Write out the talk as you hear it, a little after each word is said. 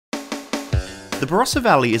The Barossa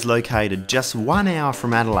Valley is located just 1 hour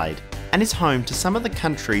from Adelaide and is home to some of the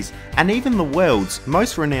country's and even the world's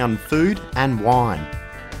most renowned food and wine.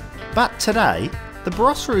 But today, the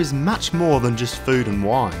Barossa is much more than just food and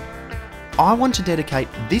wine. I want to dedicate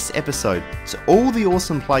this episode to all the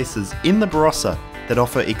awesome places in the Barossa that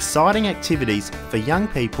offer exciting activities for young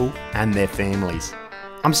people and their families.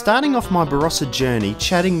 I'm starting off my Barossa journey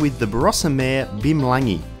chatting with the Barossa Mayor Bim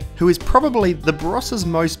Langi, who is probably the Barossa's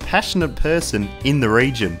most passionate person in the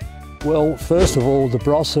region. Well, first of all, the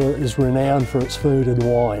Barossa is renowned for its food and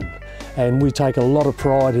wine, and we take a lot of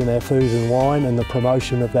pride in our food and wine and the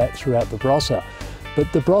promotion of that throughout the Barossa.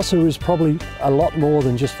 But the Barossa is probably a lot more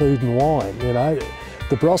than just food and wine, you know.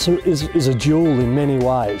 The Barossa is a jewel in many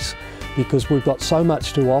ways, because we've got so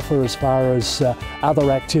much to offer as far as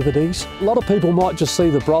other activities. A lot of people might just see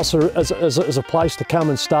the Barossa as a place to come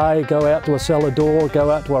and stay, go out to a cellar door,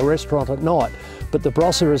 go out to a restaurant at night. But the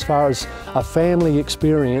Barossa, as far as a family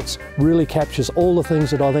experience, really captures all the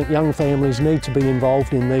things that I think young families need to be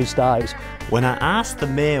involved in these days. When I asked the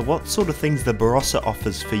Mayor what sort of things the Barossa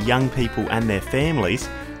offers for young people and their families,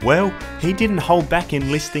 well, he didn't hold back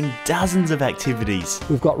in listing dozens of activities.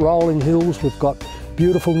 We've got rolling hills, we've got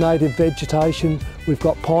beautiful native vegetation, we've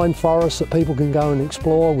got pine forests that people can go and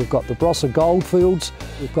explore, we've got the Barossa goldfields,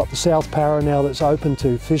 we've got the South Parra now that's open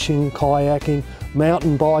to fishing, kayaking,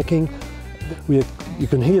 mountain biking. You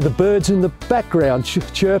can hear the birds in the background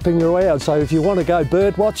chirping around, so if you want to go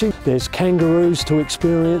bird watching, there's kangaroos to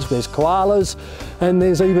experience, there's koalas, and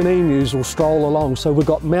there's even emus will stroll along. So we've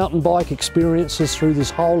got mountain bike experiences through this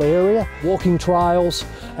whole area, walking trails,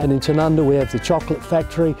 and in Tanunda we have the chocolate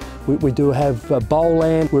factory. We do have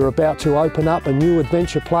Bowland. We're about to open up a new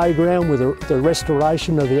adventure playground with the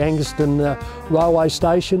restoration of the Anguston railway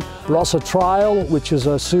station. Barossa Trail, which is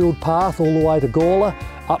a sealed path all the way to Gawler,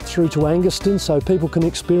 up through to Anguston, so people can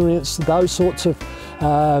experience those sorts of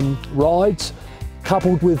rides,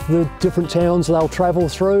 coupled with the different towns they'll travel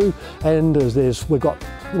through. And we've got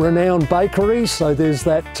renowned bakeries, so there's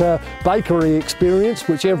that bakery experience,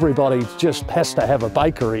 which everybody just has to have a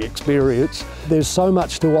bakery experience. There's so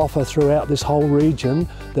much to offer throughout this whole region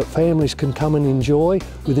that families can come and enjoy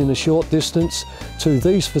within a short distance. To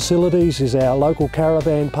these facilities is our local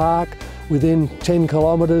caravan park. Within 10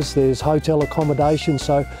 kilometres there's hotel accommodation,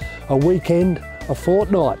 so a weekend, a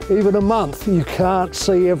fortnight, even a month, you can't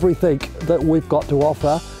see everything that we've got to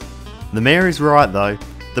offer. The Mayor is right though.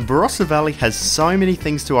 The Barossa Valley has so many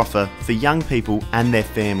things to offer for young people and their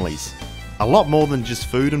families. A lot more than just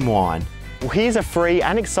food and wine. Well, here's a free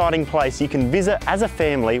and exciting place you can visit as a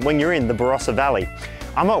family when you're in the Barossa Valley.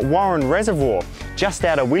 I'm at Warren Reservoir, just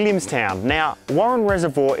out of Williamstown. Now, Warren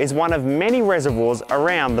Reservoir is one of many reservoirs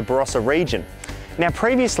around the Barossa region. Now,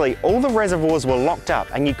 previously, all the reservoirs were locked up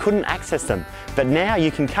and you couldn't access them, but now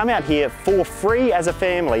you can come out here for free as a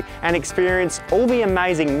family and experience all the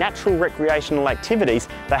amazing natural recreational activities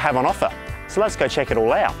they have on offer. So let's go check it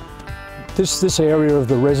all out. This area of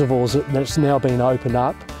the reservoirs that's now been opened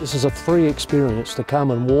up, this is a free experience to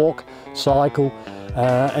come and walk, cycle,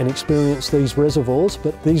 and experience these reservoirs,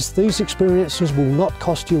 but these experiences will not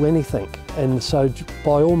cost you anything, and so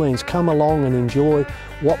by all means come along and enjoy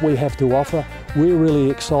what we have to offer. We're really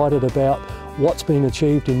excited about what's been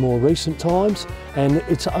achieved in more recent times, and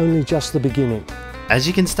it's only just the beginning. As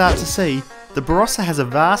you can start to see, the Barossa has a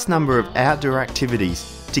vast number of outdoor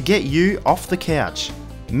activities to get you off the couch.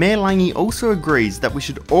 Mayor Langi also agrees that we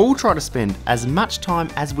should all try to spend as much time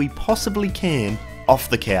as we possibly can off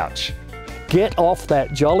the couch. Get off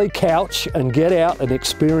that jolly couch and get out and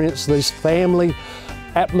experience this family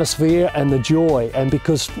atmosphere and the joy. And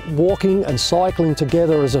because walking and cycling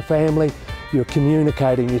together as a family, you're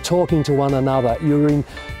communicating, you're talking to one another, you're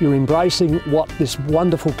embracing what this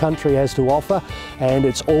wonderful country has to offer, and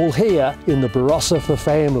it's all here in the Barossa for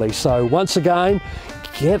family. So once again,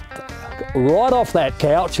 get right off that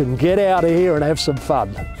couch and get out of here and have some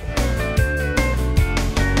fun.